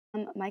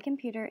My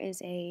computer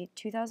is a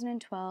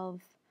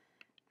 2012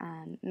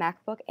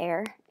 MacBook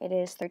Air. It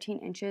is 13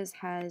 inches,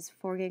 has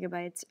 4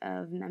 gigabytes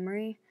of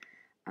memory,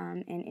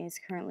 and is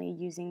currently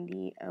using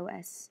the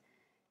OS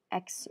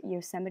X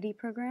Yosemite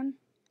program.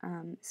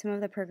 Some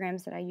of the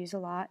programs that I use a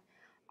lot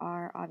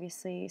are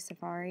obviously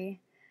Safari.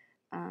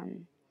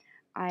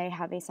 I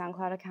have a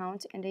SoundCloud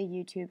account and a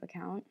YouTube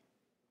account,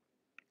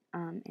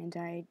 and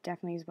I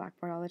definitely use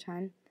Blackboard all the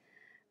time.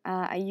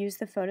 I use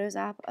the Photos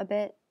app a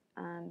bit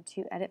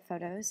to edit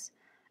photos.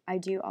 I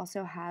do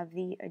also have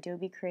the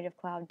Adobe Creative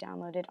Cloud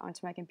downloaded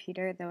onto my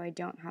computer, though I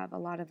don't have a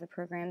lot of the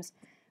programs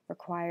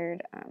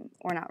required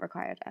or not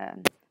required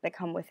that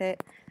come with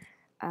it.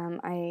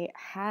 I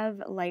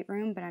have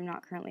Lightroom, but I'm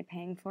not currently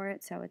paying for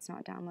it, so it's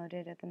not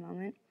downloaded at the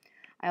moment.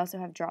 I also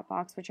have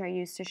Dropbox, which I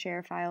use to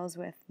share files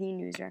with the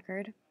news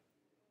record.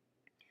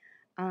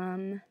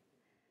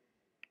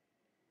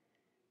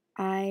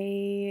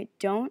 I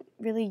don't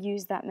really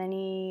use that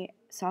many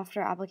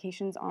software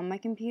applications on my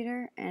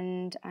computer,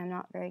 and I'm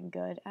not very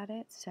good at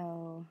it,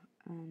 so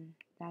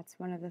that's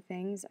one of the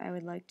things I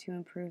would like to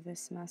improve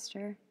this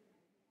semester.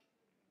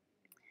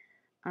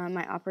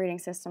 My operating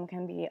system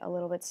can be a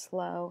little bit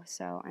slow,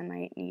 so I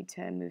might need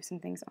to move some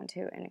things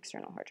onto an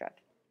external hard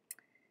drive.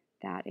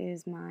 That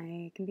is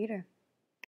my computer.